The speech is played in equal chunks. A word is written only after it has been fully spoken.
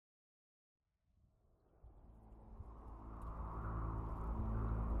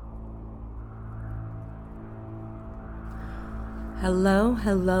Hello,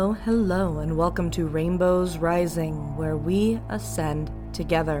 hello, hello, and welcome to Rainbows Rising, where we ascend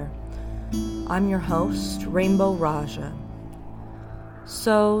together. I'm your host, Rainbow Raja.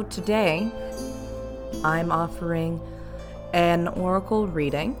 So today, I'm offering an oracle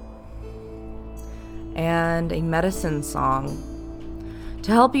reading and a medicine song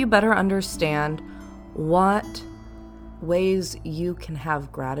to help you better understand what ways you can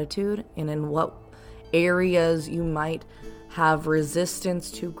have gratitude and in what areas you might have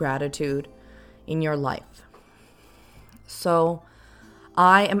resistance to gratitude in your life. So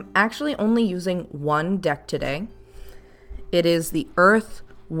I am actually only using one deck today. It is the Earth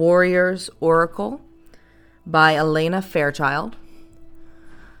Warriors Oracle by Elena Fairchild.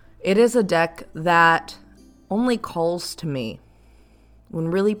 It is a deck that only calls to me when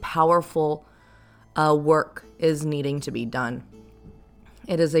really powerful work is needing to be done.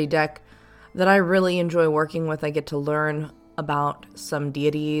 It is a deck that I really enjoy working with. I get to learn about some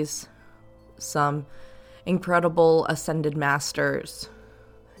deities, some incredible ascended masters,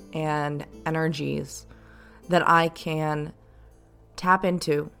 and energies that I can tap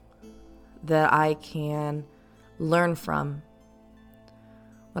into, that I can learn from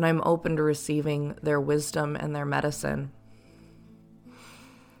when I'm open to receiving their wisdom and their medicine.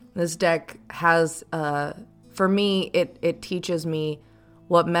 This deck has, for me, it teaches me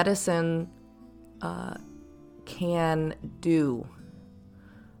what medicine can do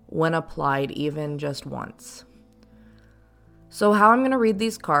when applied even just once. So how I'm going to read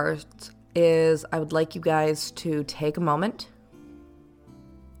these cards is I would like you guys to take a moment,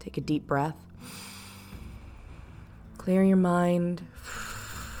 take a deep breath, clear your mind,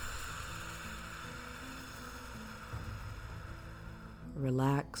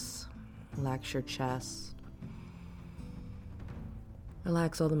 relax your chest,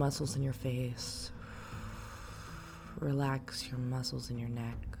 relax all the muscles in your face. Relax your muscles in your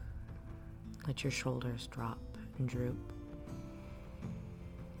neck. Let your shoulders drop and droop.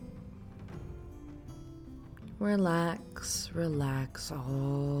 Relax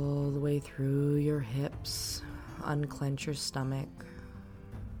all the way through your hips. Unclench your stomach.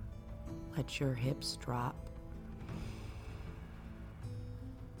 Let your hips drop.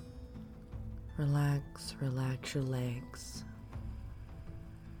 Relax your legs.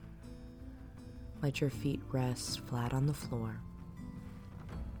 Let your feet rest flat on the floor.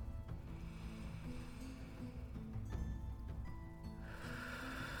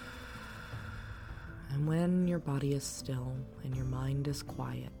 And when your body is still and your mind is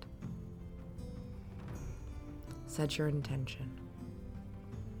quiet, set your intention.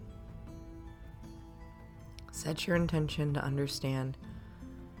 Set your intention to understand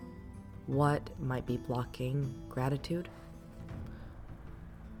what might be blocking gratitude.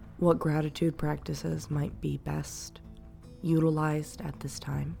 What gratitude practices might be best utilized at this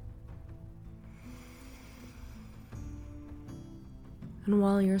time. And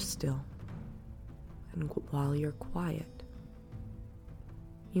while you're still, and while you're quiet,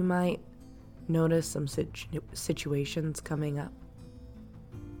 you might notice some situations coming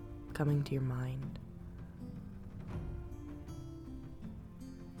to your mind.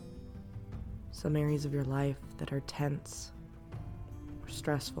 Some areas of your life that are tense,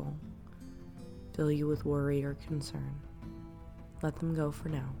 stressful, fill you with worry or concern. Let them go for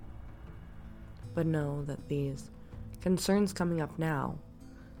now. But know that these concerns coming up now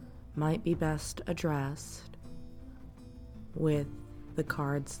might be best addressed with the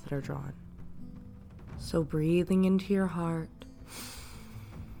cards that are drawn. So breathing into your heart,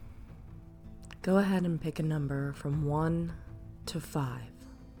 go ahead and pick a number from 1 to 5.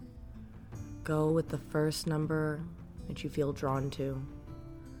 Go with the first number that you feel drawn to.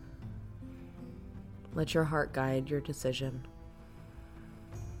 Let your heart guide your decision.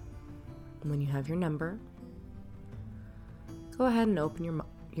 When you have your number, go ahead and open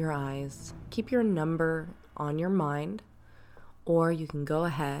your eyes. Keep your number on your mind, or you can go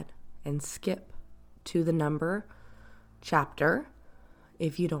ahead and skip to the number chapter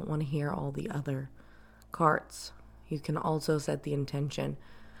if you don't want to hear all the other cards. You can also set the intention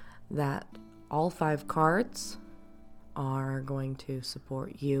that all 5 cards are going to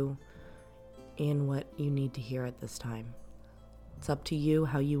support you in what you need to hear at this time. It's up to you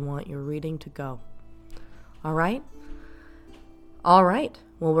how you want your reading to go. All right?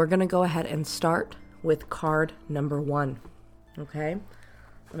 Well, we're going to go ahead and start with card number 1. Okay?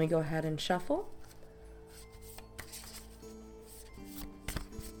 Let me go ahead and shuffle.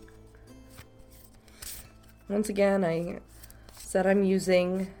 Once again, I said I'm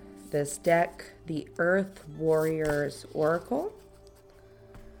using this deck, the Earth Warriors Oracle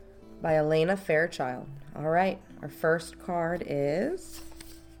by Elena Fairchild. All right, Our first card is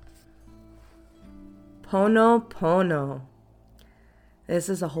Pono Pono. This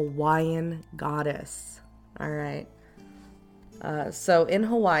is a Hawaiian goddess. All right. So in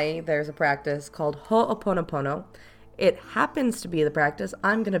Hawaii, there's a practice called Ho'oponopono. It happens to be the practice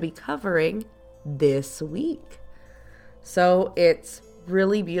I'm going to be covering this week. So it's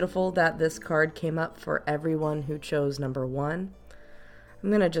really beautiful that this card came up for everyone who chose number 1. I'm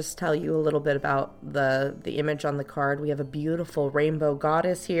going to just tell you a little bit about the image on the card. We have a beautiful rainbow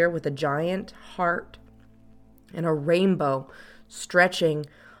goddess here with a giant heart and a rainbow stretching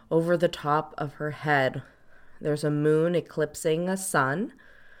over the top of her head. There's a moon eclipsing a sun.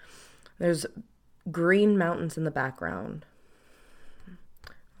 There's green mountains in the background.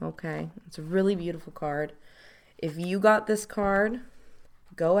 Okay, it's a really beautiful card. If you got this card,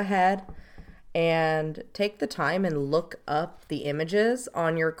 go ahead and take the time and look up the images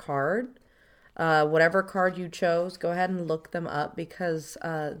on your card. Whatever card you chose, go ahead and look them up because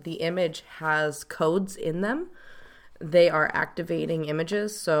the image has codes in them. They are activating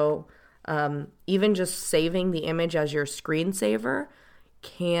images, so even just saving the image as your screensaver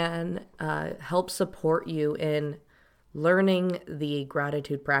can help support you in learning the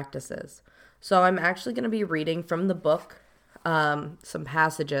gratitude practices. So I'm actually going to be reading from the book some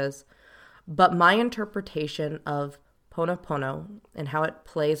passages, but my interpretation of Ponopono and how it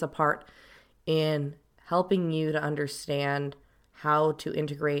plays a part in helping you to understand how to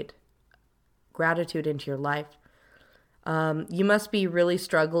integrate gratitude into your life. You must be really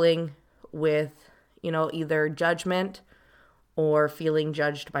struggling with, either judgment or feeling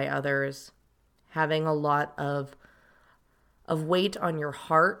judged by others, having a lot of weight on your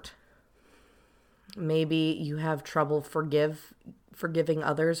heart. Maybe you have trouble forgiving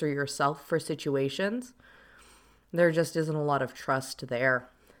others or yourself for situations. There just isn't a lot of trust there.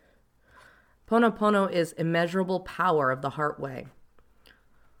 Ponopono is immeasurable power of the heart way.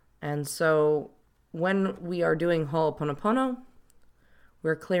 And so when we are doing Ho'oponopono,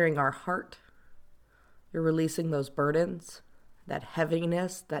 we're clearing our heart. You're releasing those burdens, that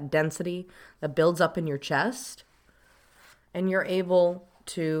heaviness, that density that builds up in your chest. And you're able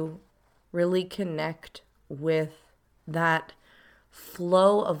to really connect with that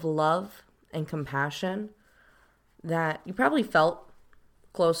flow of love and compassion that you probably felt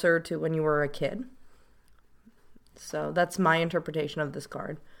closer to when you were a kid. So that's my interpretation of this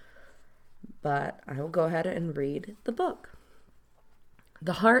card. But I will go ahead and read the book.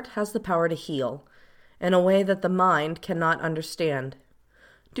 The heart has the power to heal in a way that the mind cannot understand.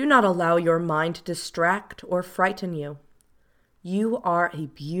 Do not allow your mind to distract or frighten you. You are a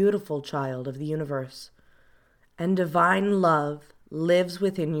beautiful child of the universe, and divine love lives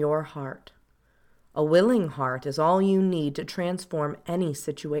within your heart. A willing heart is all you need to transform any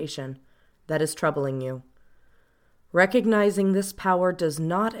situation that is troubling you. Recognizing this power does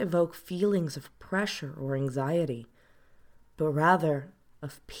not evoke feelings of pressure or anxiety, but rather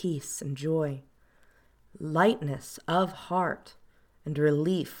of peace and joy. Lightness of heart and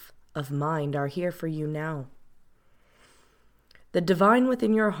relief of mind are here for you now. The divine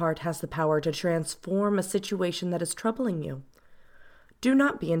within your heart has the power to transform a situation that is troubling you. Do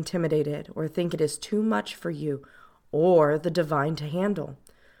not be intimidated or think it is too much for you or the divine to handle.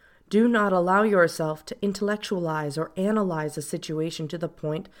 Do not allow yourself to intellectualize or analyze a situation to the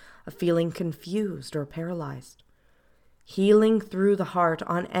point of feeling confused or paralyzed. Healing through the heart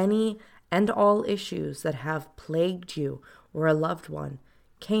on any and all issues that have plagued you or a loved one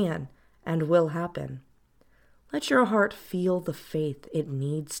can and will happen. Let your heart feel the faith it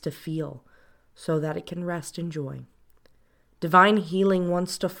needs to feel so that it can rest in joy. Divine healing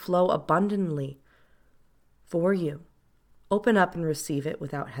wants to flow abundantly for you. Open up and receive it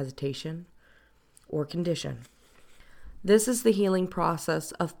without hesitation or condition. This is the healing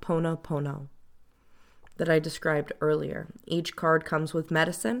process of Ponopono that I described earlier. Each card comes with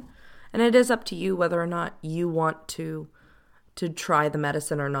medicine, and it is up to you whether or not you want to try the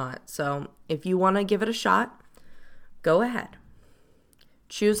medicine or not. So if you want to give it a shot, go ahead.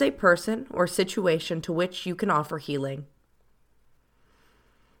 Choose a person or situation to which you can offer healing.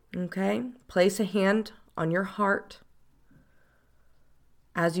 Okay? Place a hand on your heart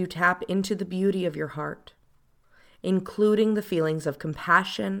as you tap into the beauty of your heart, including the feelings of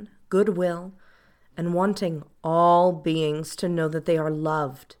compassion, goodwill, and wanting all beings to know that they are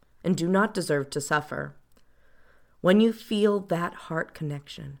loved and do not deserve to suffer. When you feel that heart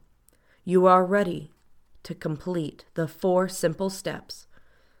connection, you are ready to complete the 4 simple steps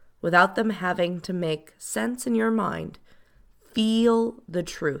without them having to make sense in your mind. Feel the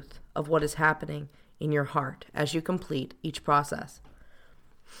truth of what is happening in your heart as you complete each process.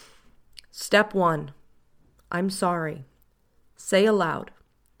 Step 1, I'm sorry. Say aloud,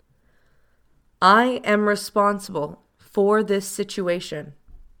 I am responsible for this situation.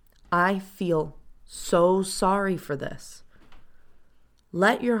 I feel so sorry for this.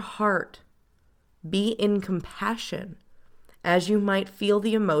 Let your heart be in compassion as you might feel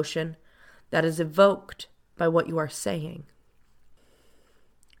the emotion that is evoked by what you are saying.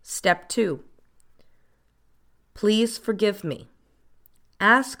 Step 2. Please forgive me.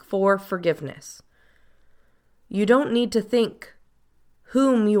 Ask for forgiveness. You don't need to think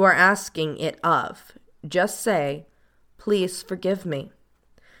whom you are asking it of. Just say, please forgive me.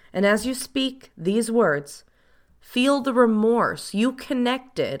 And as you speak these words, feel the remorse you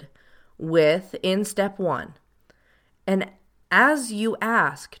connected with in step 1. And as you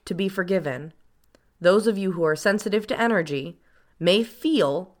ask to be forgiven, those of you who are sensitive to energy may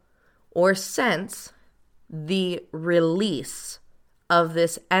feel or sense the release of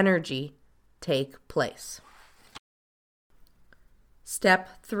this energy take place.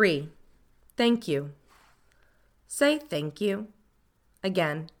 Step 3. Thank you. Say thank you.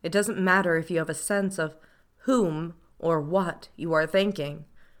 Again, it doesn't matter if you have a sense of whom or what you are thanking.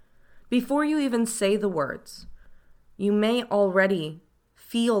 Before you even say the words, you may already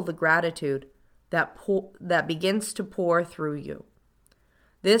feel the gratitude that begins to pour through you.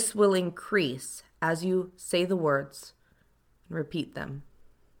 This will increase as you say the words and repeat them.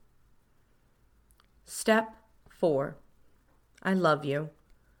 Step 4. I love you.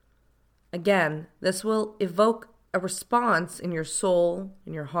 Again, this will evoke a response in your soul,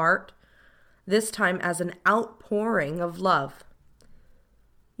 in your heart, this time as an outpouring of love.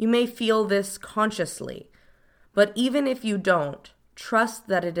 You may feel this consciously, but even if you don't, trust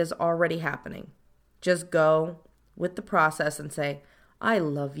that it is already happening. Just go with the process and say, I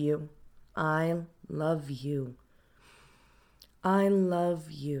love you. I love you. I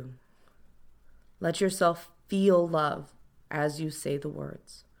love you. Let yourself feel love as you say the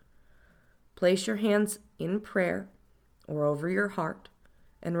words. Place your hands in prayer or over your heart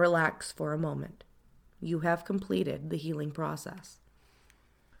and relax for a moment. You have completed the healing process.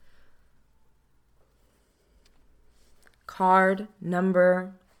 Card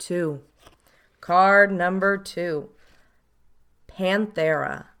number 2. Card number 2.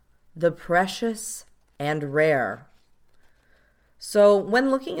 Panthera, the precious and rare. So when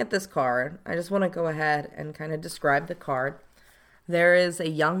looking at this card, I just want to go ahead and kind of describe the card. There is a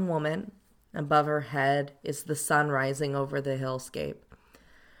young woman. Above her head is the sun rising over the hillscape.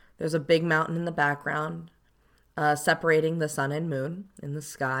 There's a big mountain in the background, separating the sun and moon in the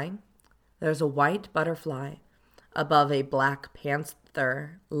sky. There's a white butterfly above a black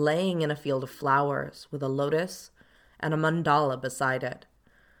panther laying in a field of flowers with a lotus and a mandala beside it.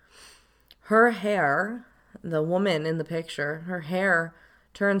 Her hair, the woman in the picture, her hair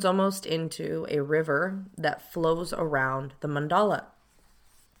turns almost into a river that flows around the mandala.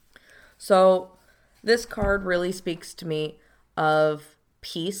 So this card really speaks to me of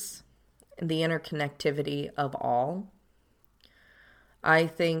peace and the interconnectivity of all. I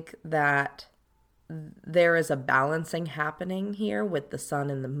think that there is a balancing happening here with the sun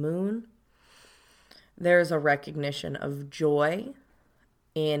and the moon. There's a recognition of joy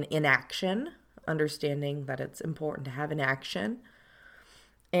in inaction, understanding that it's important to have an action,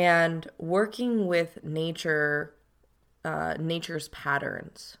 and working with nature, nature's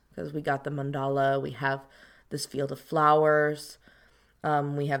patterns. Because we got the mandala, we have this field of flowers,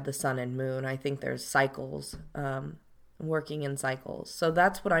 we have the sun and moon. I think there's cycles, working in cycles. So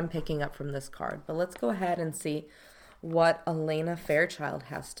that's what I'm picking up from this card. But let's go ahead and see what Elena Fairchild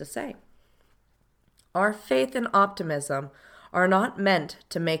has to say. Our faith and optimism are not meant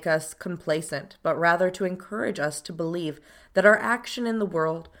to make us complacent, but rather to encourage us to believe that our action in the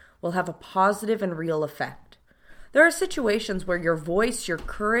world will have a positive and real effect. There are situations where your voice, your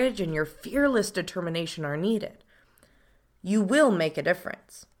courage, and your fearless determination are needed. You will make a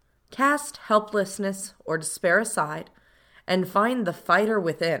difference. Cast helplessness or despair aside and find the fighter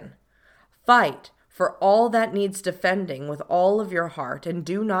within. Fight for all that needs defending with all of your heart and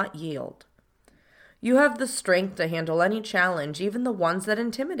do not yield. You have the strength to handle any challenge, even the ones that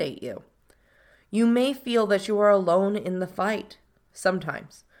intimidate you. You may feel that you are alone in the fight,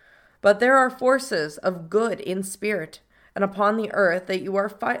 sometimes. But there are forces of good in spirit and upon the earth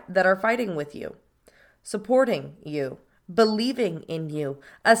that are fighting with you, supporting you, believing in you,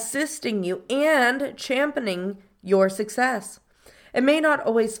 assisting you, and championing your success. It may not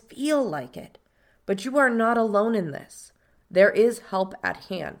always feel like it, but you are not alone in this. There is help at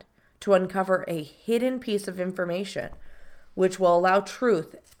hand to uncover a hidden piece of information which will allow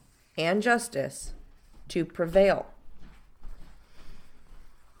truth and justice to prevail.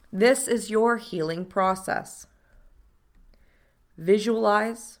 This is your healing process.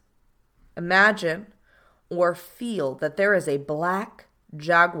 Visualize, imagine, or feel that there is a black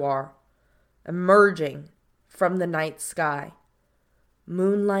jaguar emerging from the night sky.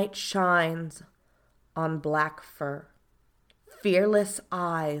 Moonlight shines on black fur. Fearless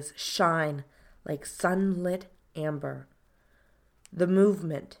eyes shine like sunlit amber. The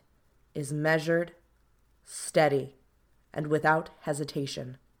movement is measured, steady, and without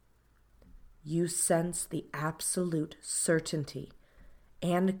hesitation. You sense the absolute certainty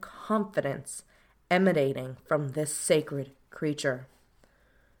and confidence emanating from this sacred creature.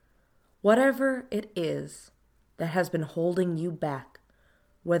 Whatever it is that has been holding you back,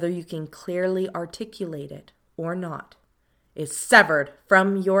 whether you can clearly articulate it or not, is severed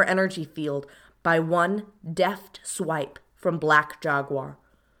from your energy field by one deft swipe from Black Jaguar.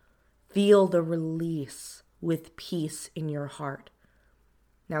 Feel the release with peace in your heart.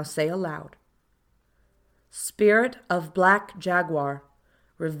 Now say aloud, Spirit of Black Jaguar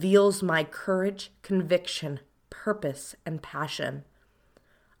reveals my courage, conviction, purpose, and passion.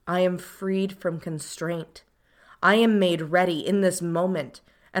 I am freed from constraint. I am made ready in this moment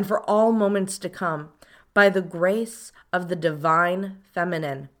and for all moments to come by the grace of the divine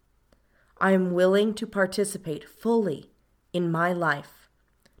feminine. I am willing to participate fully in my life,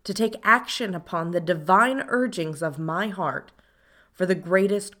 to take action upon the divine urgings of my heart for the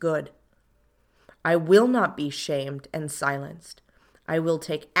greatest good. I will not be shamed and silenced. I will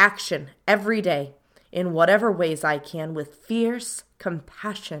take action every day in whatever ways I can with fierce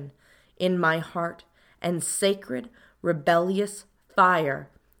compassion in my heart and sacred, rebellious fire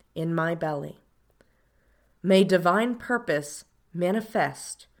in my belly. May divine purpose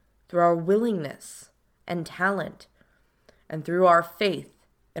manifest through our willingness and talent and through our faith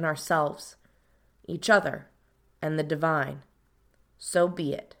in ourselves, each other, and the divine. So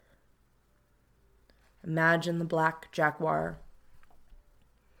be it. Imagine the black jaguar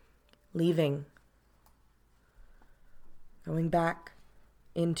leaving, going back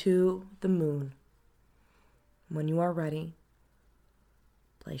into the moon. When you are ready,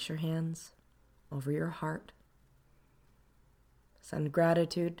 place your hands over your heart. Send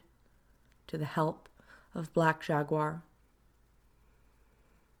gratitude to the help of Black Jaguar.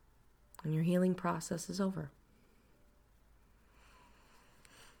 And your healing process is over.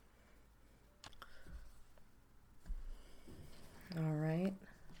 All right.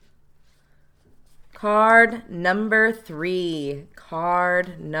 Card number 3.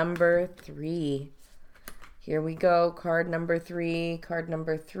 Card number 3. Here we go. Card number 3. Card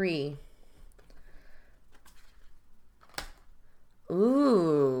number 3.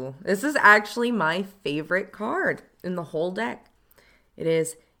 Ooh, this is actually my favorite card in the whole deck. It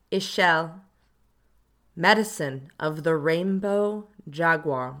is Ishel, Medicine of the Rainbow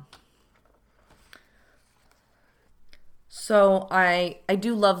Jaguar. So I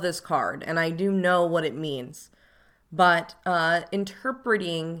do love this card, and I do know what it means. But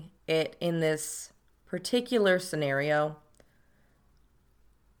interpreting it in this particular scenario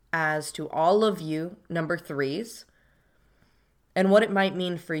as to all of you, number 3s, and what it might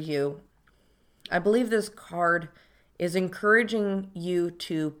mean for you, I believe this card is encouraging you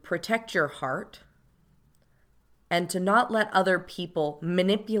to protect your heart and to not let other people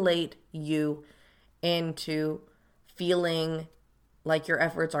manipulate you into feeling like your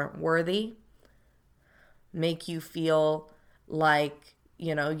efforts aren't worthy, make you feel like,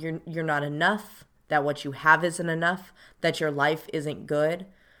 you're not enough, that what you have isn't enough, that your life isn't good.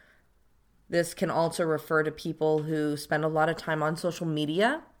 This can also refer to people who spend a lot of time on social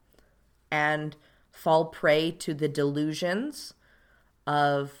media and fall prey to the delusions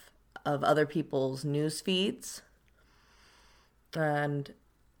of other people's news feeds. And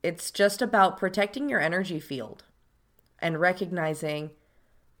it's just about protecting your energy field and recognizing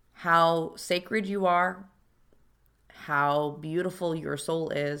how sacred you are, how beautiful your soul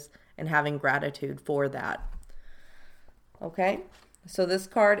is, and having gratitude for that. Okay, so this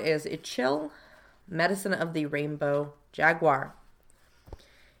card is Ishel, Medicine of the Rainbow Jaguar.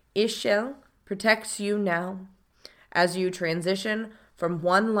 Ishel protects you now as you transition from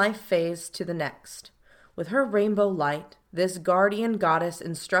one life phase to the next. With her rainbow light, this guardian goddess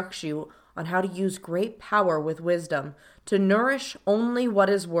instructs you on how to use great power with wisdom to nourish only what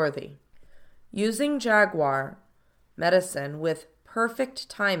is worthy. Using Jaguar medicine with perfect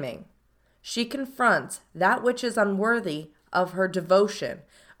timing, she confronts that which is unworthy of her devotion,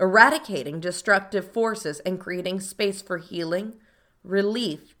 eradicating destructive forces and creating space for healing,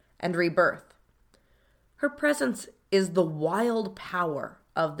 relief, and rebirth. Her presence is the wild power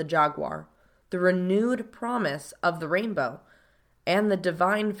of the jaguar, the renewed promise of the rainbow, and the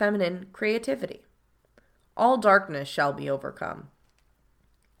divine feminine creativity. All darkness shall be overcome.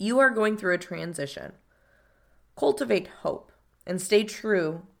 You are going through a transition. Cultivate hope and stay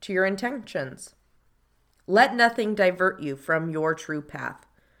true to your intentions. Let nothing divert you from your true path.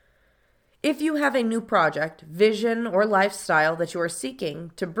 If you have a new project, vision, or lifestyle that you are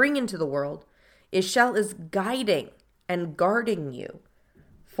seeking to bring into the world, Ishel is guiding and guarding you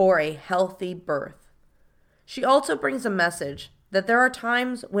for a healthy birth. She also brings a message that there are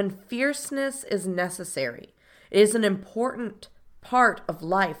times when fierceness is necessary. It is an important part of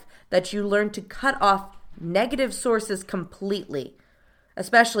life that you learn to cut off negative sources completely,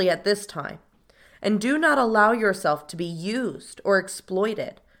 especially at this time. And do not allow yourself to be used or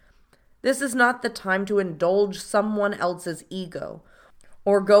exploited. This is not the time to indulge someone else's ego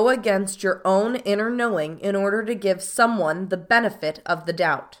or go against your own inner knowing in order to give someone the benefit of the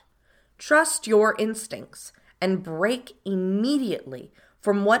doubt. Trust your instincts and break immediately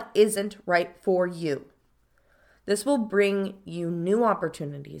from what isn't right for you. This will bring you new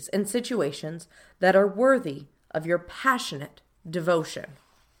opportunities and situations that are worthy of your passionate devotion.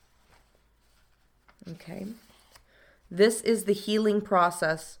 Okay? This is the healing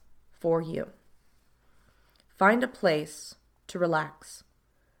process for you. Find a place to relax.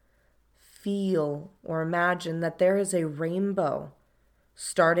 Feel or imagine that there is a rainbow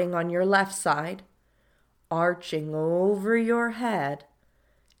starting on your left side, arching over your head,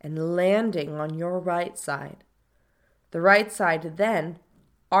 and landing on your right side. The right side then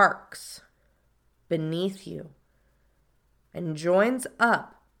arcs beneath you and joins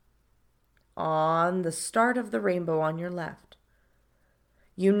up on the start of the rainbow on your left.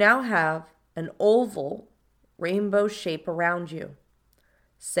 You now have an oval rainbow shape around you.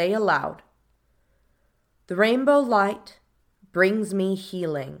 Say aloud, "The rainbow light brings me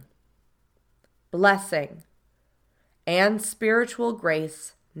healing, blessing, and spiritual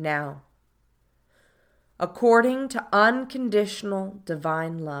grace now, according to unconditional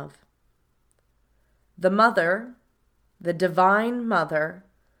divine love. The Mother, the Divine Mother,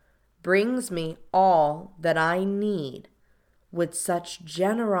 brings me all that I need with such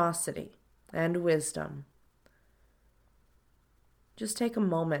generosity and wisdom." Just take a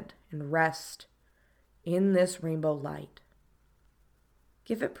moment and rest in this rainbow light.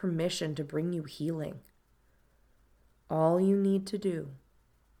 Give it permission to bring you healing. All you need to do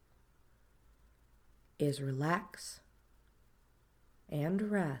is relax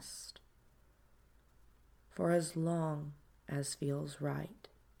and rest for as long as feels right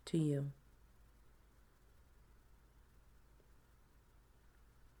to you.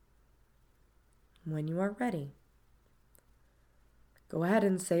 When you are ready, go ahead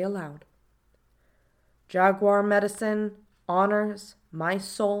and say aloud, "Jaguar medicine honors my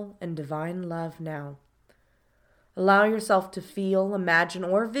soul and divine love now." Allow yourself to feel, imagine,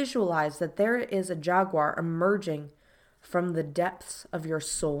 or visualize that there is a jaguar emerging from the depths of your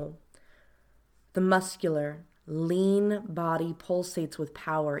soul. The muscular, lean body pulsates with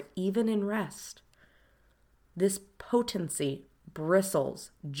power even in rest. This potency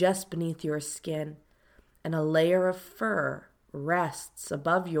bristles just beneath your skin, and a layer of fur rests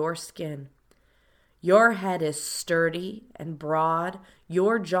above your skin. Your head is sturdy and broad.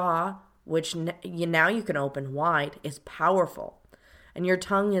 Your jaw, which now you can open wide, is powerful, and your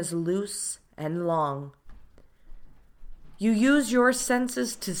tongue is loose and long. You use your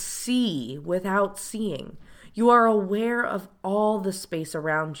senses to see without seeing. You are aware of all the space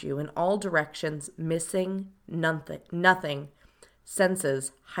around you in all directions, missing nothing,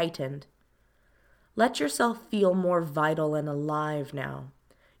 senses heightened. Let yourself feel more vital and alive now.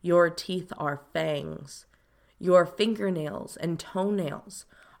 Your teeth are fangs. Your fingernails and toenails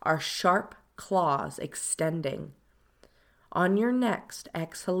are sharp claws extending. On your next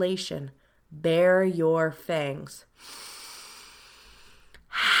exhalation, bare your fangs.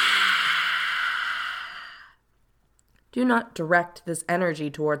 Do not direct this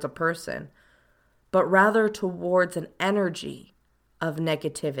energy towards a person, but rather towards an energy of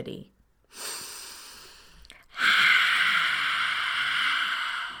negativity.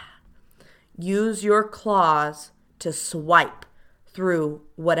 Use your claws to swipe through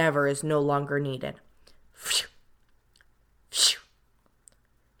whatever is no longer needed.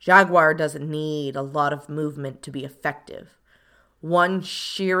 Jaguar doesn't need a lot of movement to be effective. One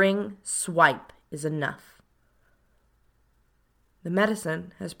shearing swipe is enough. The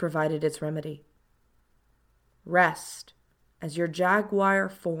medicine has provided its remedy. Rest as your jaguar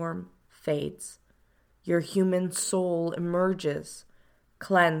form fades. Your human soul emerges,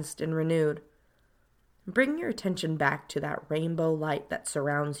 cleansed and renewed. Bring your attention back to that rainbow light that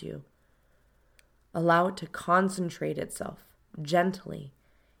surrounds you. Allow it to concentrate itself gently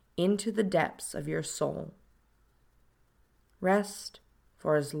into the depths of your soul. Rest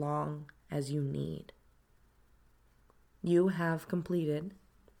for as long as you need. You have completed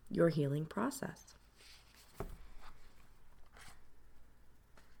your healing process.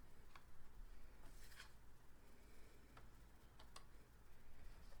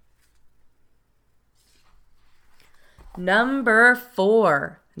 Number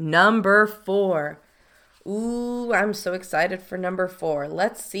four. Ooh, I'm so excited for number 4.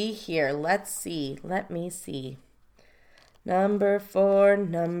 Let's see here. Let me see. Number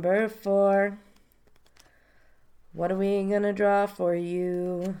four. What are we gonna draw for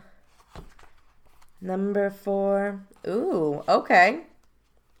you? Number 4. Ooh, okay.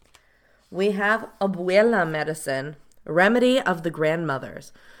 We have abuela medicine, remedy of the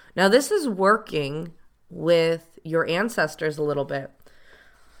grandmothers. Now this is working with your ancestors a little bit.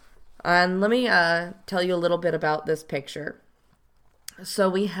 And let me tell you a little bit about this picture. So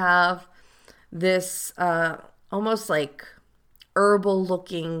we have this almost like herbal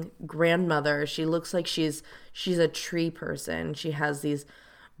looking grandmother. She looks like she's a tree person. She has these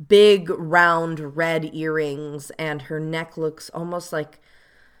big round red earrings, and her neck looks almost like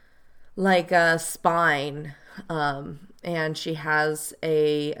a spine. And she has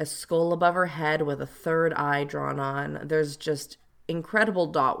a skull above her head with a third eye drawn on. There's just incredible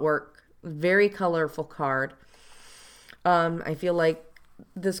dot work, very colorful card. I feel like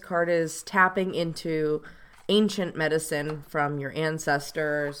this card is tapping into ancient medicine from your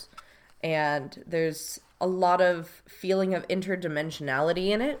ancestors, and there's a lot of feeling of interdimensionality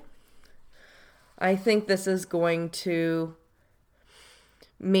in it. I think this is going to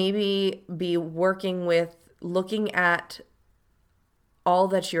maybe be working with looking at all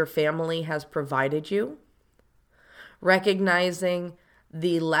that your family has provided you, recognizing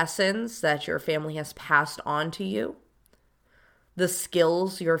the lessons that your family has passed on to you, the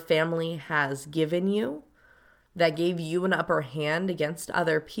skills your family has given you that gave you an upper hand against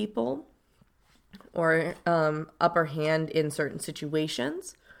other people, or upper hand in certain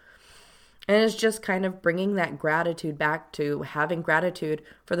situations. And it's just kind of bringing that gratitude back to having gratitude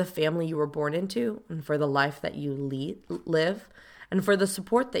for the family you were born into, and for the life that you live, and for the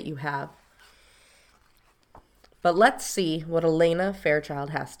support that you have. But let's see what Elena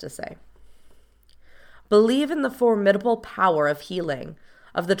Fairchild has to say. Believe in the formidable power of healing,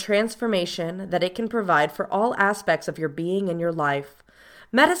 of the transformation that it can provide for all aspects of your being and your life.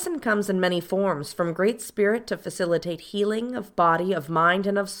 Medicine comes in many forms, from Great Spirit to facilitate healing of body, of mind,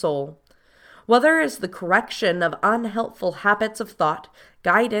 and of soul. Whether it's the correction of unhelpful habits of thought,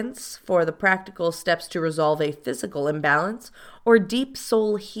 guidance for the practical steps to resolve a physical imbalance, or deep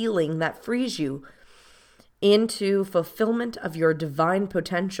soul healing that frees you into fulfillment of your divine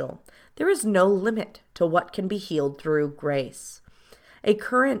potential, there is no limit to what can be healed through grace. A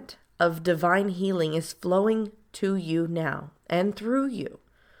current of divine healing is flowing to you now and through you.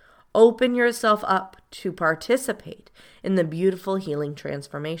 Open yourself up to participate in the beautiful healing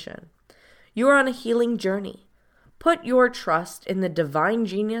transformation. You are on a healing journey. Put your trust in the divine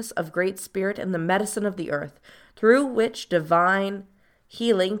genius of Great Spirit and the medicine of the earth, through which divine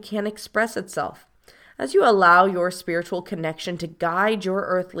healing can express itself. As you allow your spiritual connection to guide your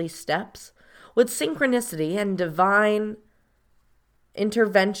earthly steps, with synchronicity and divine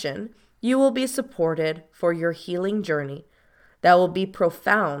intervention, you will be supported for your healing journey that will be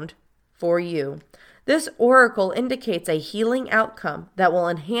profound for you. This oracle indicates a healing outcome that will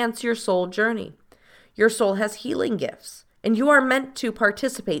enhance your soul journey. Your soul has healing gifts, and you are meant to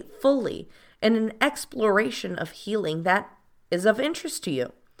participate fully in an exploration of healing that is of interest to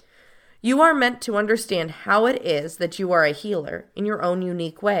you. You are meant to understand how it is that you are a healer in your own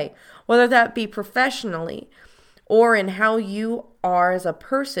unique way, whether that be professionally or in how you are as a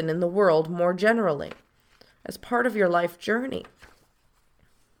person in the world more generally, as part of your life journey.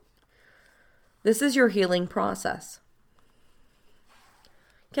 This is your healing process.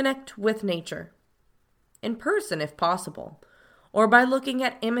 Connect with nature, in person if possible, or by looking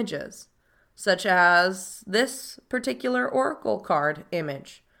at images, such as this particular oracle card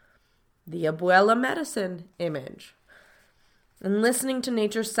image, the Abuela medicine image, and listening to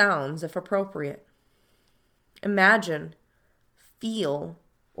nature's sounds if appropriate. Imagine, feel,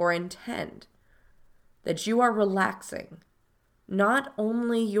 or intend that you are relaxing not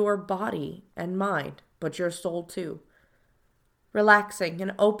only your body and mind, but your soul too. Relaxing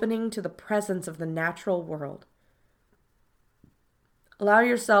and opening to the presence of the natural world. Allow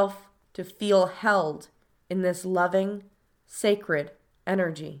yourself to feel held in this loving, sacred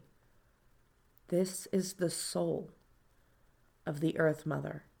energy. This is the soul of the Earth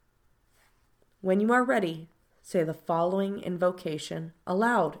Mother. When you are ready, say the following invocation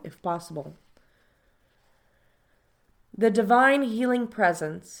aloud if possible. The divine healing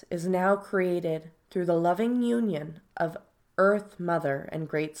presence is now created through the loving union of Earth Mother and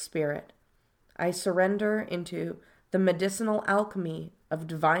Great Spirit. I surrender into the medicinal alchemy of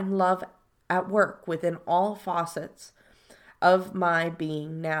divine love at work within all facets of my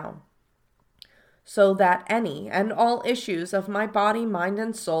being now, so that any and all issues of my body, mind,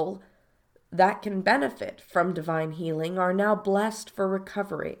 and soul that can benefit from divine healing are now blessed for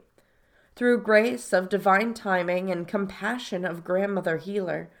recovery. Through grace of divine timing and compassion of Grandmother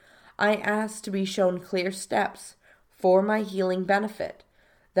Healer, I ask to be shown clear steps for my healing benefit,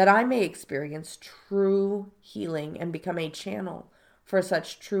 that I may experience true healing and become a channel for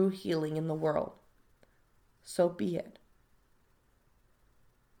such true healing in the world. So be it.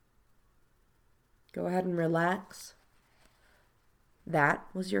 Go ahead and relax. That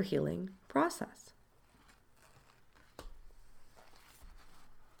was your healing process.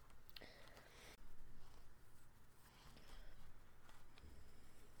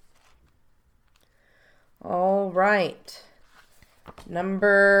 All right.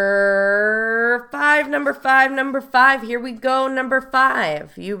 Number five. Here we go. Number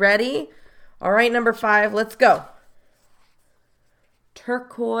 5. You ready? All right, number 5. Let's go.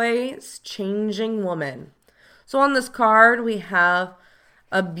 Turquoise Changing Woman. So on this card, we have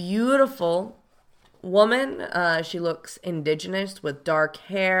a beautiful woman. She looks indigenous with dark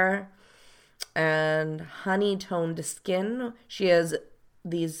hair and honey-toned skin. She has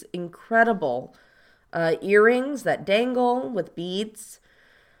these incredible earrings that dangle with beads.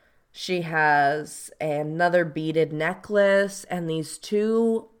 She has another beaded necklace and these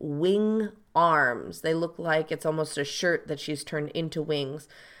 2 wing arms. They look like it's almost a shirt that she's turned into wings.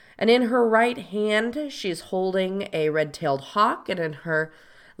 And in her right hand, she's holding a red-tailed hawk, and in her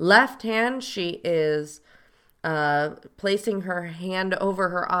left hand, she is placing her hand over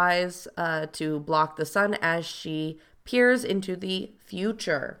her eyes to block the sun as she peers into the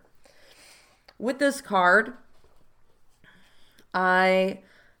future. With this card, I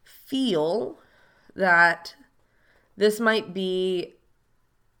feel that this might be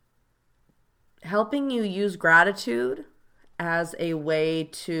helping you use gratitude as a way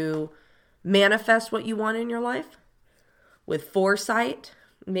to manifest what you want in your life with foresight,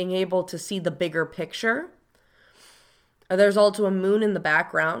 being able to see the bigger picture. There's also a moon in the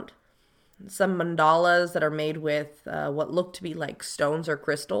background, some mandalas that are made with what look to be like stones or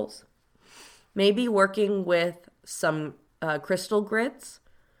crystals. Maybe working with some crystal grids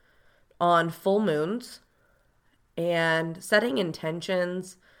on full moons and setting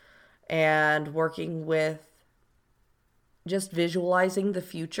intentions and working with just visualizing the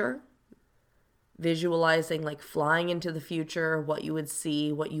future, visualizing like flying into the future, what you would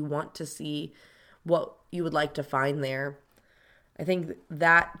see, what you want to see, what you would like to find there. I think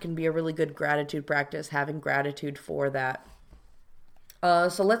that can be a really good gratitude practice, having gratitude for that.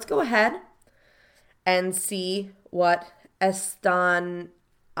 So let's go ahead and see what I'm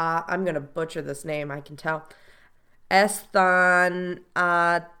going to butcher this name, I can tell.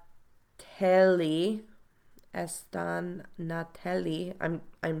 Estanatelli.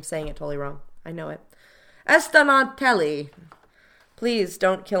 I'm saying it totally wrong. I know it. Estanatelli. Please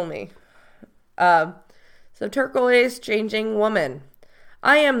don't kill me. So turquoise changing woman.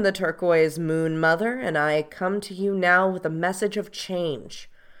 I am the turquoise moon mother, and I come to you now with a message of change.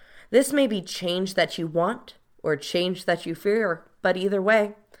 This may be change that you want or change that you fear, but either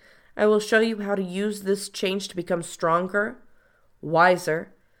way, I will show you how to use this change to become stronger,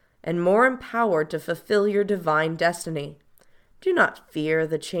 wiser, and more empowered to fulfill your divine destiny. Do not fear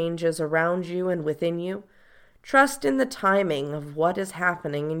the changes around you and within you. Trust in the timing of what is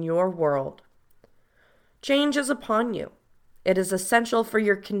happening in your world. Change is upon you. It is essential for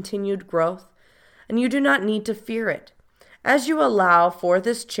your continued growth, and you do not need to fear it. As you allow for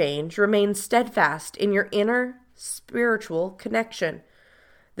this change, remain steadfast in your inner spiritual connection.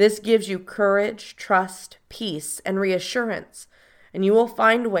 This gives you courage, trust, peace, and reassurance, and you will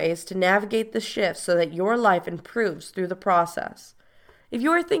find ways to navigate the shifts so that your life improves through the process. If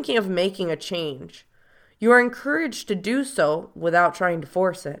you are thinking of making a change, you are encouraged to do so without trying to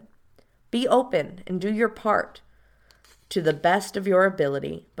force it. Be open and do your part to the best of your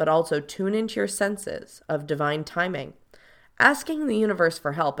ability, but also tune into your senses of divine timing, asking the universe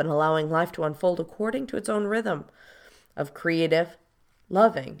for help and allowing life to unfold according to its own rhythm of creative,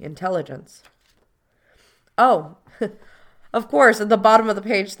 loving intelligence. Oh, of course, at the bottom of the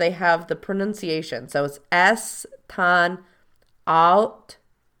page, they have the pronunciation. So it's Estanaltluhi.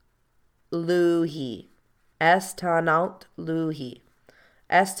 Estanaltluhi.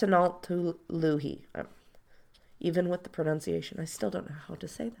 Estanaltluhi. Even with the pronunciation, I still don't know how to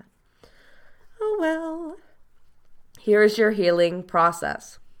say that. Oh well. Here's your healing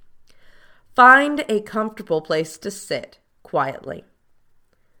process. Find a comfortable place to sit quietly.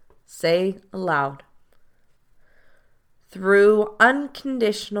 Say aloud, through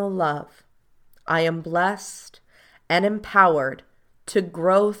unconditional love, I am blessed and empowered to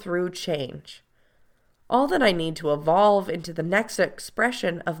grow through change. All that I need to evolve into the next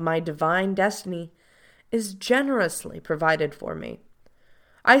expression of my divine destiny is generously provided for me.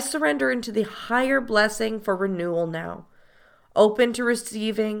 I surrender into the higher blessing for renewal now, open to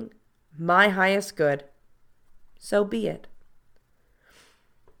receiving my highest good. So be it.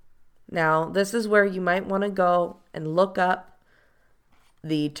 Now, this is where you might want to go and look up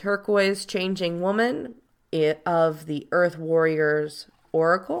the turquoise changing woman of the Earth Warriors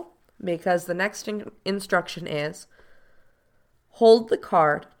Oracle, because the next instruction is, hold the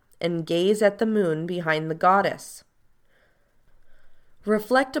card and gaze at the moon behind the goddess.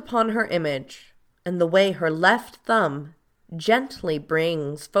 Reflect upon her image and the way her left thumb gently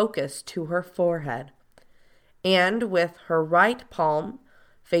brings focus to her forehead. And with her right palm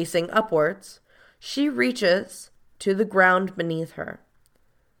facing upwards, she reaches to the ground beneath her.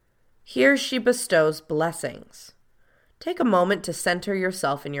 Here she bestows blessings. Take a moment to center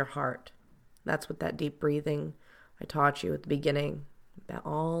yourself in your heart. That's what that deep breathing I taught you at the beginning,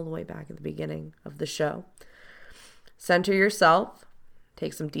 all the way back at the beginning of the show. Center yourself.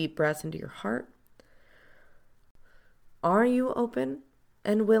 Take some deep breaths into your heart. Are you open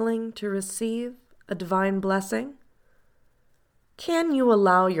and willing to receive a divine blessing? Can you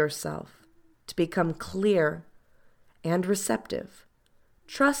allow yourself to become clear and receptive,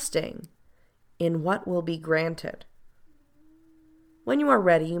 trusting in what will be granted? When you are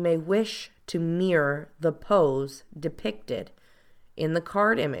ready, you may wish to mirror the pose depicted in the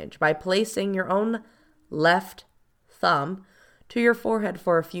card image by placing your own left thumb to your forehead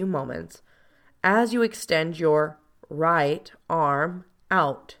for a few moments as you extend your right arm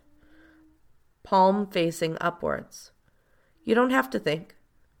out, palm facing upwards. You don't have to think.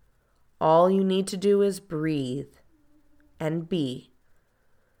 All you need to do is breathe and be,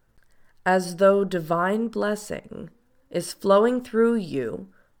 as though divine blessing is flowing through you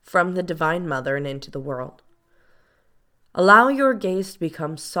from the Divine Mother and into the world. Allow your gaze to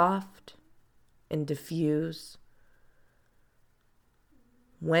become soft and diffuse.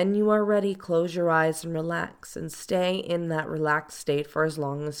 When you are ready, close your eyes and relax, and stay in that relaxed state for as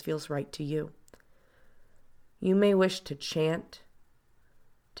long as feels right to you. You may wish to chant,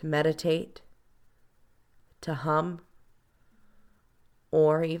 to meditate, to hum,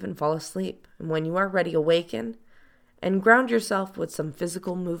 or even fall asleep. And when you are ready, awaken and ground yourself with some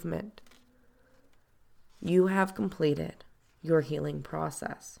physical movement. You have completed your healing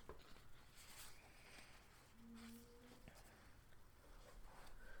process.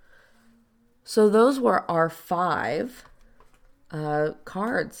 So those were our 5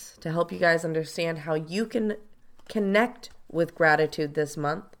 cards to help you guys understand how you can connect with gratitude this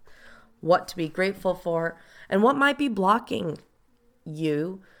month, what to be grateful for, and what might be blocking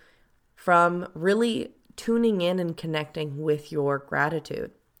you from really tuning in and connecting with your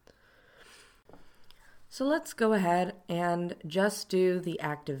gratitude. So let's go ahead and just do the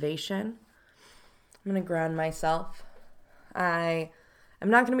activation. I'm going to ground myself. I'm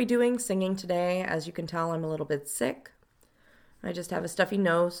not going to be doing singing today. As you can tell, I'm a little bit sick. I just have a stuffy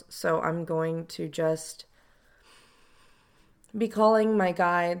nose, so I'm going to just be calling my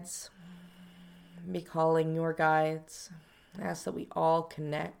guides, be calling your guides. I ask that we all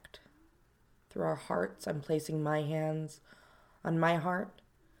connect through our hearts. I'm placing my hands on my heart.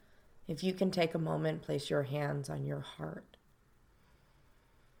 If you can take a moment, place your hands on your heart.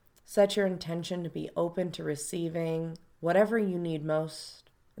 Set your intention to be open to receiving whatever you need most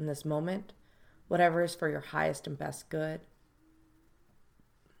in this moment, whatever is for your highest and best good,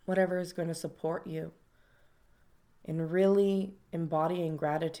 whatever is going to support you in really embodying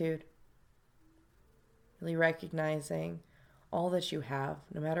gratitude, really recognizing all that you have,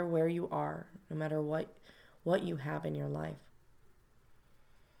 no matter where you are, no matter what you have in your life.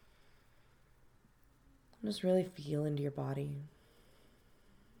 Just really feel into your body.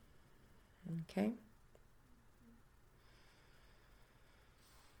 Okay?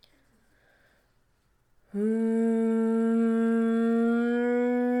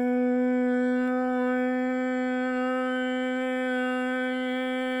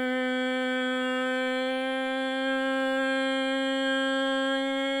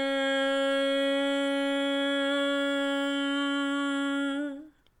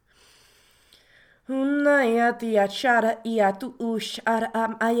 ya tia shara ia tu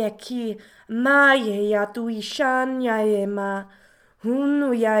ushara ayaki ma ye ya tu ishan ya ema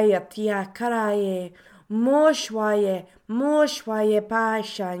hunu ya tia karaye moshwaye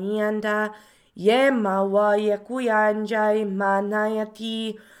pasha nyanda ye mawa ye kuyanja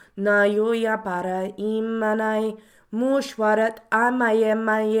manayati na yoya para imanai mushwarat amaye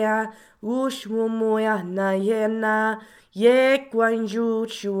maya ushwumuya na yena ye kwanju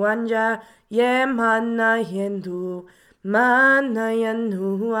chuanja ye mana yendu mana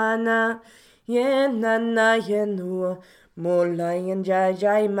yenuana ye nana yenu molayan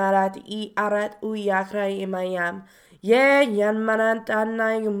jai marat I arat uyakra imayam ye yan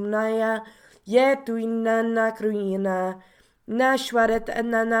manantana yumnaya ye tuinana kruina nashwarat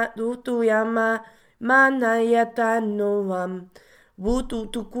anana utuyama mana yatanuam Wutu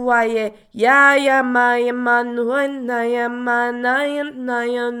tukuaye ya maya manuena ya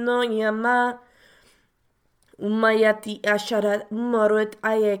manaya no yama umayati asharat marut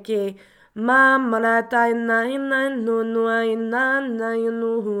ayeke ma manata na nunua na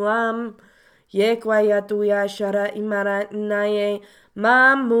yunuam ye kwaya tu ya shara imara naye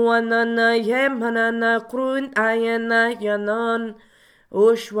ma muana na ye manana krun ayana yanon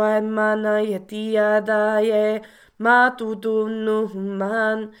ushwa mana yatia daye matutu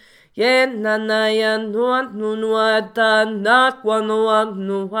nuhuman ye nanaya nunua na kwanoa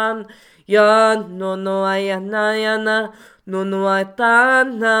nuhan ya nonoa yanayana nunua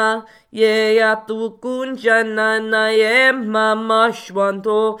tana ye ya tukunjana na ye mama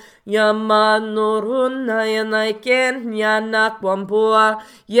shwanto ya manuruna ya na ken ya na kwampoa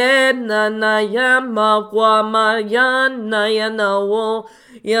ye nanaya makwama ya na ya na wo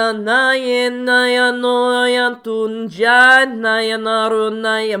ya na ya no ya tunja na ya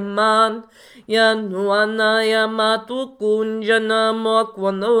naruna ya man ya nuana ya matukunja na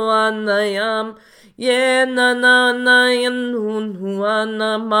makwanoa na ya ye na yan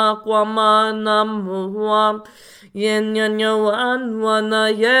huana makwama na muwa ye nyanyawan wana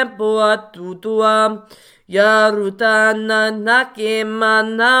ye poa tutua ya rutana nakema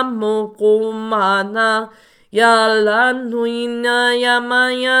na mukumana ya lanuina ya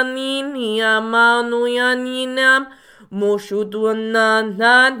mayanini ya manuyanina Moshuduna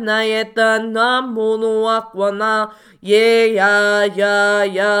na yeta na monuakwana ye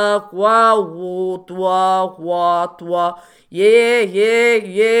ya kwa tua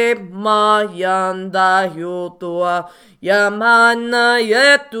ye ma yanda yotua yamana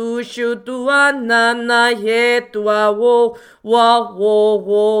yetu shutua na yetua wo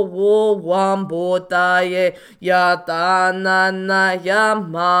wambota ye yata na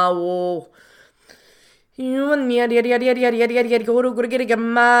yamawo Human mana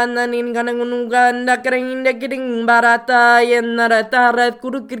nin kanangunugan da kering da kiring barata yen narata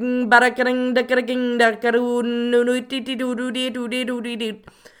kuruking barakering da kering da karun nunu titi dudu di dudi dudi di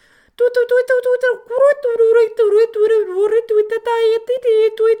tu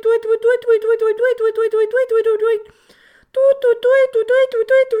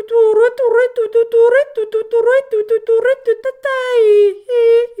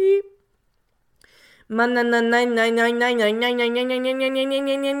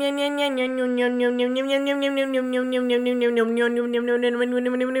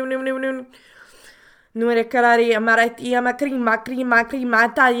Nuere karari amarati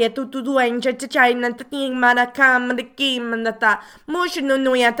krima taye tu enja chai nantating marakam the kim nata motion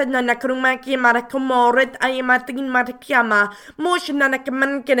no yata nana krumaki marakomoret ayamatin matakama motion nana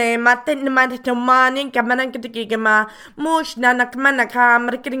kamankene matin matamanin kamanan kitikima motion nana kamanaka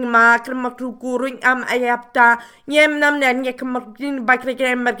marking makrukuring ayapta yem nam nan yakamakin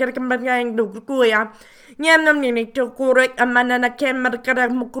bakrekem barkam dukuya Nyam nam ni to kurek amana na kemar kara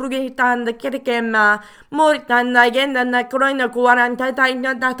mukrugi tan da kirkema moritan na yenda na kroina kuaran ta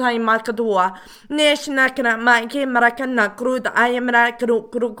na ta markadua neshna kana ma kemara kana krud ayamra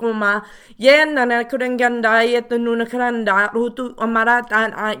krukuma yenda na kurenganda yet nuna kranda rutu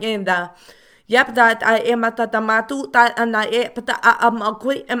amaratan ayenda Yep, that I am at the matu that and I pata am a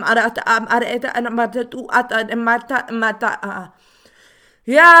quick am arata am areta and matatu at and mata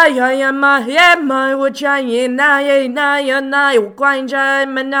ya ma wo cha ye na yo kwang ja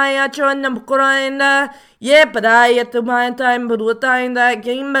manaya chon nam koraina ye pada ye to my time but time that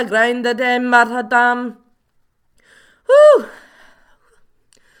game ma grind the dem marhatam whoo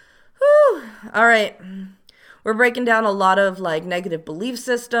all right, we're breaking down a lot of like negative belief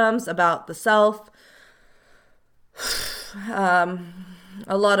systems about the self.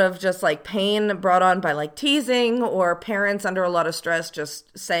 A lot of just like pain brought on by like teasing or parents under a lot of stress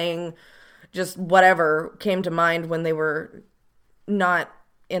just saying just whatever came to mind when they were not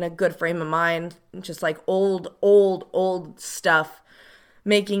in a good frame of mind, just like old stuff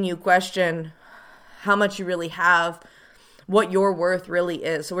making you question how much you really have, what your worth really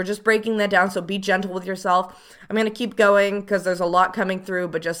is. So we're just breaking that down. So be gentle with yourself. I'm going to keep going because there's a lot coming through,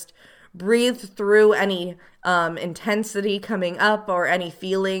 but just breathe through any intensity coming up or any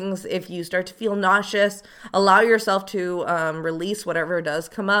feelings. If you start to feel nauseous, allow yourself to release whatever does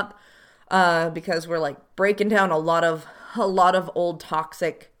come up, because we're like breaking down a lot of old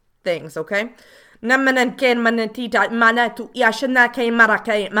toxic things, okay? Namanan ken manatita manatu yashana ke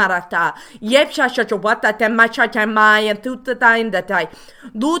marake marata yepsha shachwata te macha mai and tutata in the tai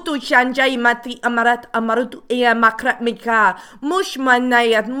dutu shanjai mati amarat amarutu e makrat mika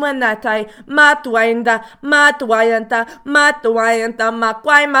mushmanayat manatai matuainda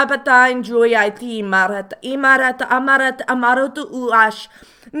makwai mabatain joyati marat imarat amarutu uash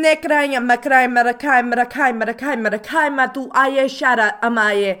Nekraya makrai marakai matu aye shara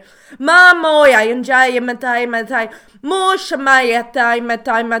amaye mamoya injaya matai moshamaya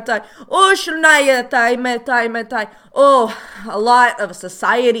matai oshnaya matai. Oh, a lot of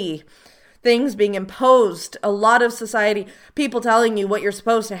society things being imposed, a lot of society, people telling you what you're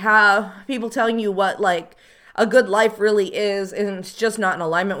supposed to have, people telling you what like a good life really is, and it's just not in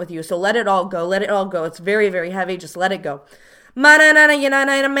alignment with you. So let it all go. It's very, very heavy. Just let it go.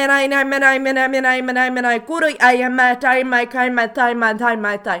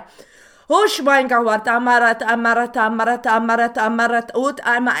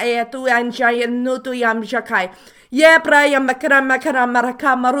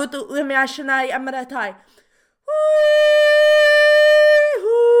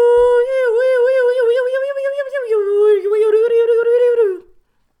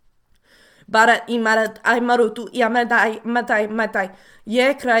 Barat imarat amarutu matai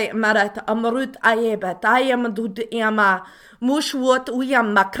ye krai marat amarut aye bataya madud yama mushwot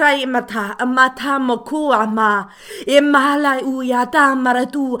uyam makrai mata moku ama imala uyata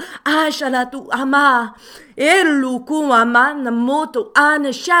maratu ashalatu ama eluku ama namoto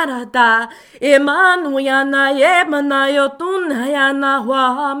anasharata emanuana yemanayotuna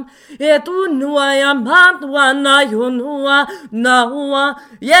wam etunua yamatwana yunua naua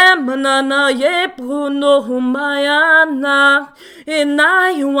yemanana yepuno humayana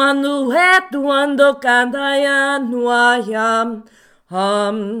inayuanu etuando kandayanuayam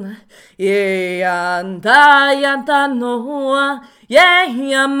yandayantanoa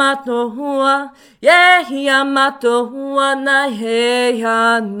yamatoa na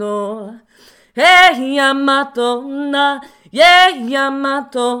heyano yamatona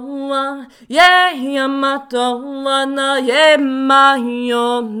yamatoa na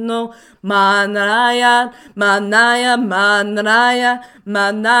yemayono manaya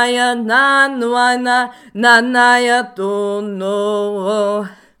nanaya tono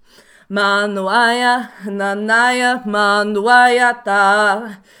Manuaya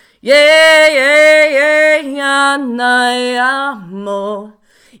ta yanayamo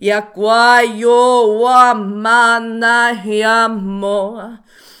yakwayo wa manayamo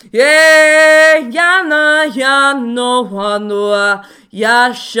yanayano hanua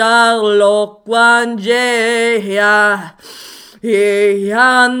yashalo kwanjeya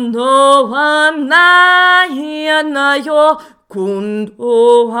yano hanayanayo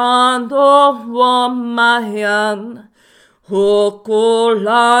Kundo hando wamayan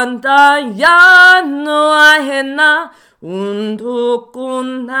Hokolanda yano ahena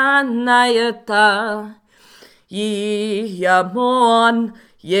Undukunanayata Yamoan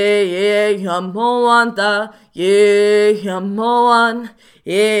Yamoanta Yamoan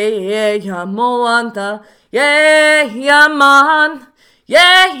Yamoanta Yaman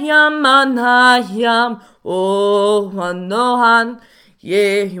Yamanayam Oh, Nohan,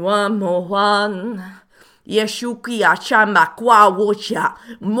 Mohan, Yeshuki Achamakwa Wocha,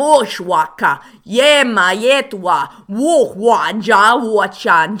 Moshwaka, Mayetwa, Wohwa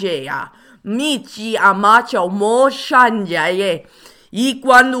Jawachanjea, Michi Amacho Moshanjaye,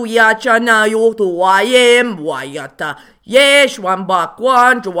 Ikwanu Yachana Yoto Wayem Wayata, Yeshwamba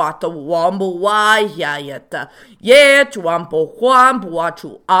Kwanjwata Wambo Wayayata, Yechwampo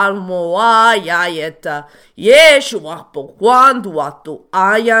Kwambuatu Almo Wayayata, Yeshwapo Kwanduatu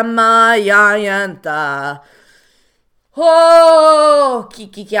Ayamayayanta. Oh,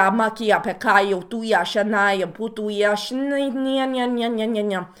 Kikia Makia Pekayo Tuya Shanaya Putuya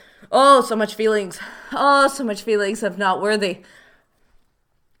Shanyan. Oh, so much feelings. Oh, so much feelings of not worthy.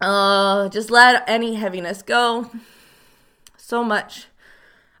 Just let any heaviness go. So much.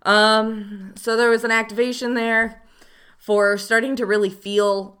 So there was an activation there for starting to really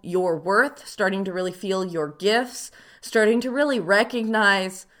feel your worth, starting to really feel your gifts, starting to really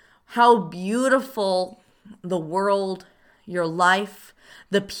recognize how beautiful the world, your life,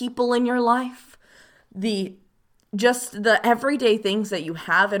 the people in your life, just the everyday things that you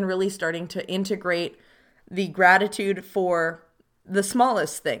have, and really starting to integrate the gratitude for the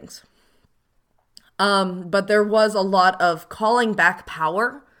smallest things. But there was a lot of calling back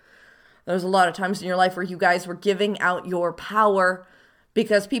power. There was a lot of times in your life where you guys were giving out your power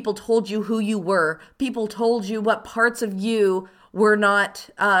because people told you who you were. People told you what parts of you were not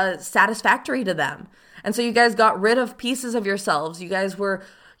satisfactory to them. And so you guys got rid of pieces of yourselves. You guys were,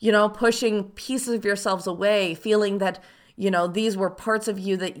 pushing pieces of yourselves away, feeling that, these were parts of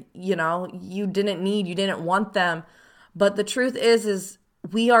you that, you didn't need, you didn't want them. But the truth is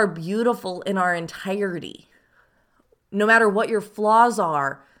we are beautiful in our entirety. No matter what your flaws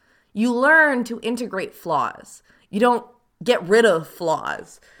are, you learn to integrate flaws. You don't get rid of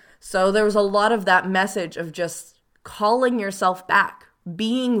flaws. So there was a lot of that message of just calling yourself back,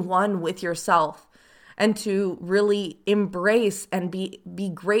 being one with yourself, and to really embrace and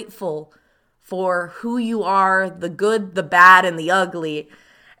be grateful for who you are, the good, the bad, and the ugly.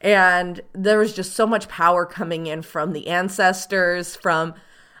 And there was just so much power coming in from the ancestors, from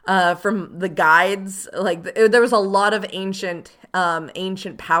the guides. Like there was a lot of ancient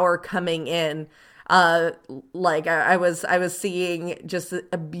power coming in. I was seeing just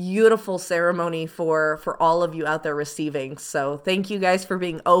a beautiful ceremony for all of you out there receiving. So thank you guys for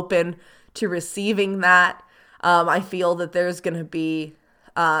being open to receiving that. I feel that there's going to be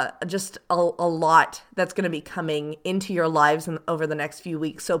just a lot that's going to be coming into your lives over the next few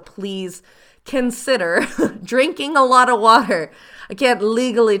weeks. So please consider drinking a lot of water. I can't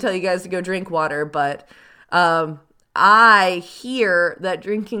legally tell you guys to go drink water, but I hear that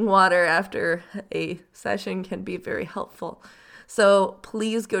drinking water after a session can be very helpful. So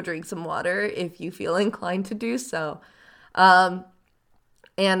please go drink some water if you feel inclined to do so.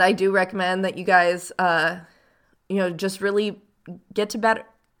 And I do recommend that you guys, just really get to bed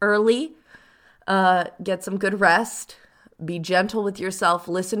early, get some good rest, be gentle with yourself,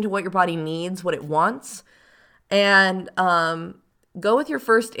 listen to what your body needs, what it wants, and go with your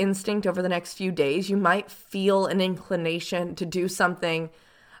first instinct over the next few days. You might feel an inclination to do something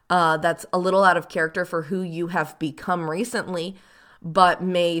that's a little out of character for who you have become recently, but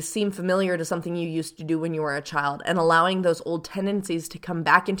may seem familiar to something you used to do when you were a child, and allowing those old tendencies to come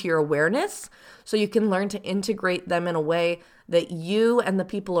back into your awareness so you can learn to integrate them in a way that you and the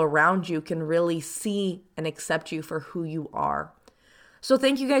people around you can really see and accept you for who you are. So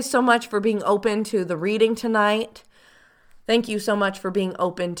thank you guys so much for being open to the reading tonight. Thank you so much for being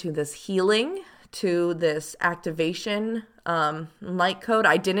open to this healing, to this activation light code.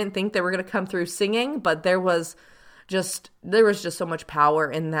 I didn't think they were going to come through singing, but there was just so much power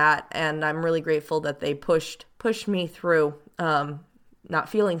in that, and I'm really grateful that they pushed me through not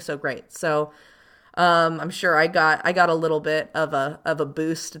feeling so great. So I'm sure I got a little bit of a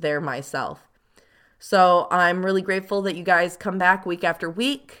boost there myself. So I'm really grateful that you guys come back week after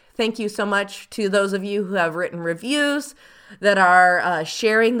week. Thank you so much to those of you who have written reviews, that are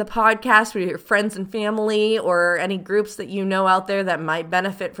sharing the podcast with your friends and family, or any groups that you know out there that might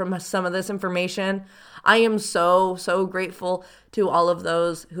benefit from some of this information. I am so, so grateful to all of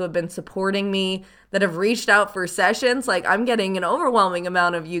those who have been supporting me, that have reached out for sessions. Like, I'm getting an overwhelming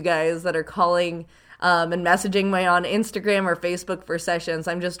amount of you guys that are calling and messaging me on Instagram or Facebook for sessions.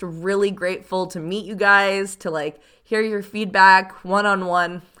 I'm just really grateful to meet you guys, to hear your feedback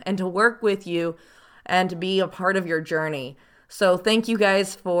one-on-one, and to work with you and to be a part of your journey. So thank you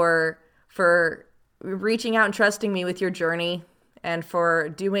guys for reaching out and trusting me with your journey, and for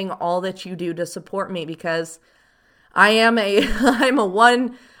doing all that you do to support me, because I'm a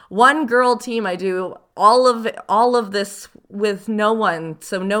one girl team. I do all of this with no one.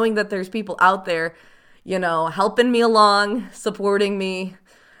 So knowing that there's people out there, helping me along, supporting me,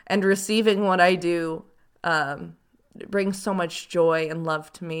 and receiving what I do, it brings so much joy and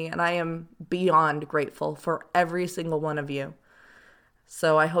love to me. And I am beyond grateful for every single one of you.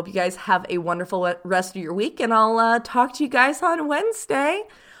 So I hope you guys have a wonderful rest of your week, and I'll talk to you guys on Wednesday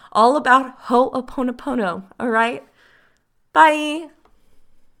all about Ho'oponopono. All right? Bye.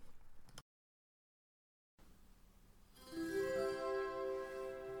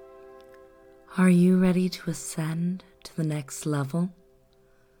 Are you ready to ascend to the next level?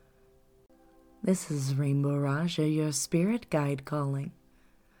 This is Rainbow Raja, your spirit guide calling.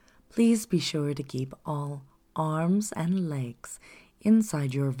 Please be sure to keep all arms and legs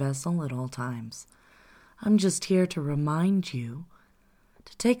inside your vessel at all times. I'm just here to remind you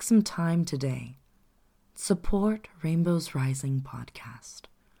to take some time today support Rainbow's Rising podcast.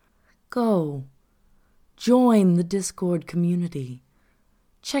 Go, join the Discord community,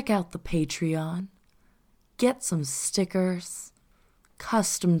 check out the Patreon, get some stickers,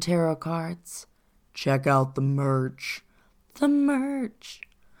 custom tarot cards, check out the merch. The merch.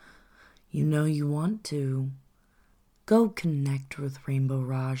 You know you want to. Go connect with Rainbow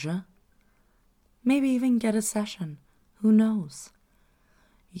Raja. Maybe even get a session. Who knows?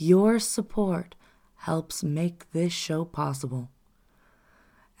 Your support helps make this show possible.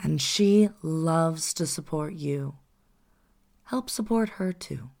 And she loves to support you. Help support her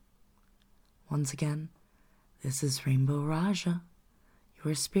too. Once again, this is Rainbow Raja,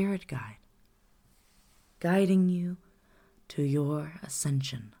 your spirit guide, guiding you to your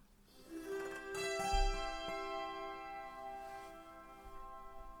ascension.